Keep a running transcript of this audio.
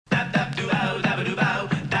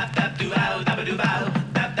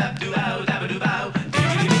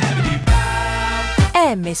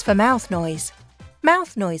is for mouth noise.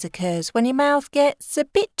 Mouth noise occurs when your mouth gets a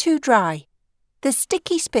bit too dry. The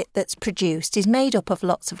sticky spit that's produced is made up of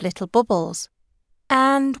lots of little bubbles.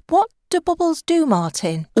 And what do bubbles do,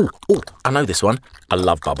 Martin? Oh, I know this one. I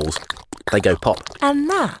love bubbles. They go pop. And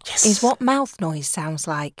that is what mouth noise sounds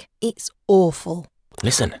like. It's awful.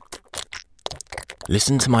 Listen.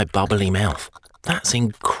 Listen to my bubbly mouth. That's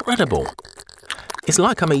incredible. It's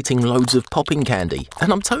like I'm eating loads of popping candy,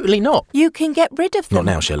 and I'm totally not. You can get rid of them. Not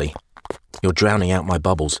now, Shelley. You're drowning out my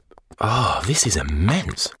bubbles. Oh, this is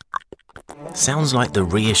immense. Sounds like the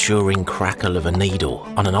reassuring crackle of a needle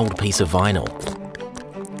on an old piece of vinyl.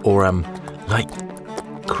 Or, like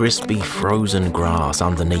crispy frozen grass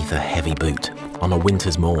underneath a heavy boot on a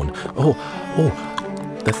winter's morn. Or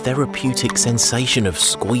the therapeutic sensation of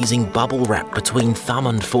squeezing bubble wrap between thumb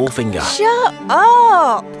and forefinger. Shut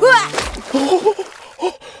up!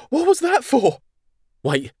 What was that for?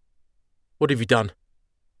 Wait, what have you done?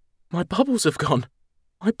 My bubbles have gone.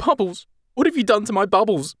 My bubbles. What have you done to my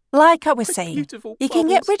bubbles? Like I was saying, you can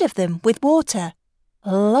get rid of them with water.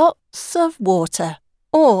 Lots of water.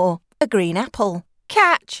 Or a green apple.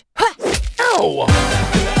 Catch! Ow!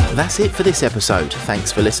 That's it for this episode.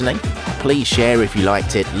 Thanks for listening. Please share if you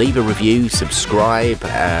liked it, leave a review, subscribe,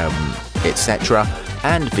 etc.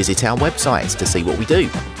 And visit our websites to see what we do.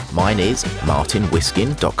 Mine is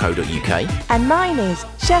martinwiskin.co.uk. And mine is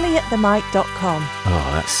shelleyatthemic.com.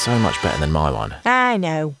 Oh, that's so much better than my one. I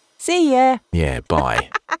know. See ya. Yeah, bye.